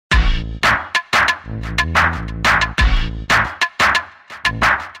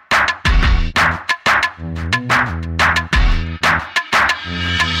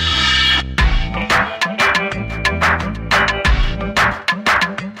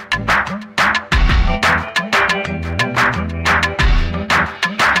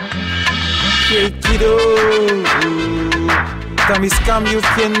Hey kiddo, time is come, you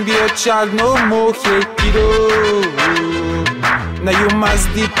can be a child no more. Hey kiddo, now you must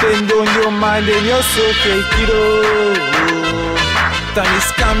depend on your mind and your soul. Hey kiddo, time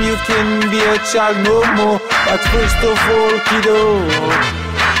is come, you can be a child no more. But first of all, kiddo,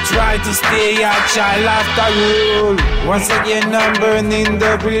 try to stay a child after all. Once again I'm burning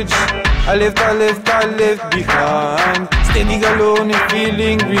the bridge. I left behind, standing alone and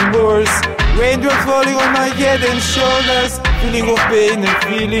feeling remorse. Raindrops falling on my head and shoulders, feeling of pain and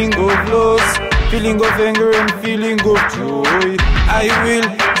feeling of loss, feeling of anger and feeling of joy. I will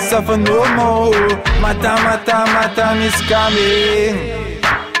suffer no more. My time is coming.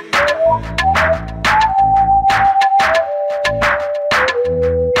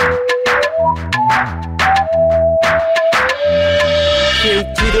 Hey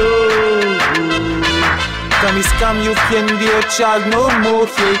kiddo, time is come, you can be a child no more.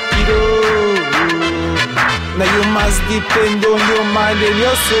 Hey kiddo, now you must depend on your mind and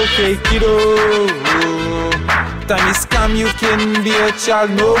your soul. Hey kiddo, time is come, you can be a child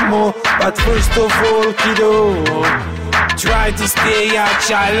no more. But first of all, kiddo, try to stay a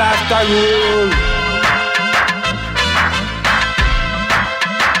child after all.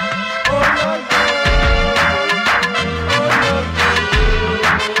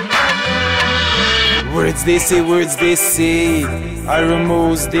 Words they say, are a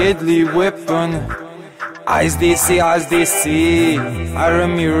most deadly weapon. Eyes they say, are a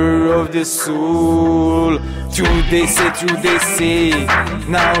mirror of the soul. Truth they say,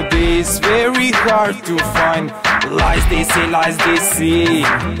 nowadays very hard to find. Lies they say,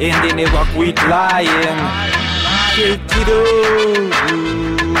 and they never quit lying. Hey kiddo,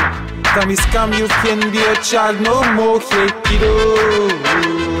 time is come, you can be a child no more. Hey kiddo,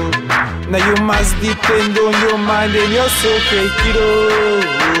 now you must depend on your mind and your soul. Hey kiddo,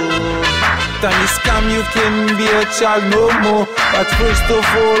 time is come, you can be a child no more. But first of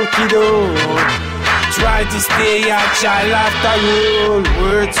all, kiddo, try to stay a child after all.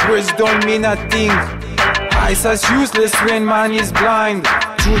 Words don't mean a thing. Eyes are useless when man is blind.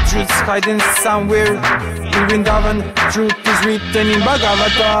 Truth's hidden somewhere in Vrindavan. Truth is written in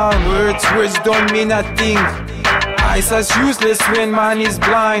Bhagavatam. Words don't mean a thing. Eyes are useless when man is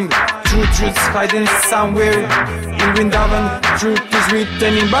blind. Truth's hidden somewhere in Vrindavan. Truth is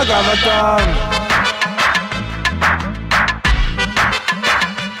written in Bhagavatam.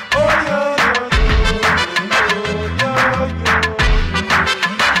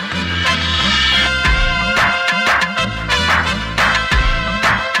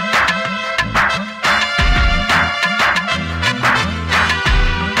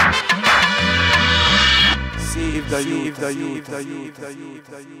 Save the youth.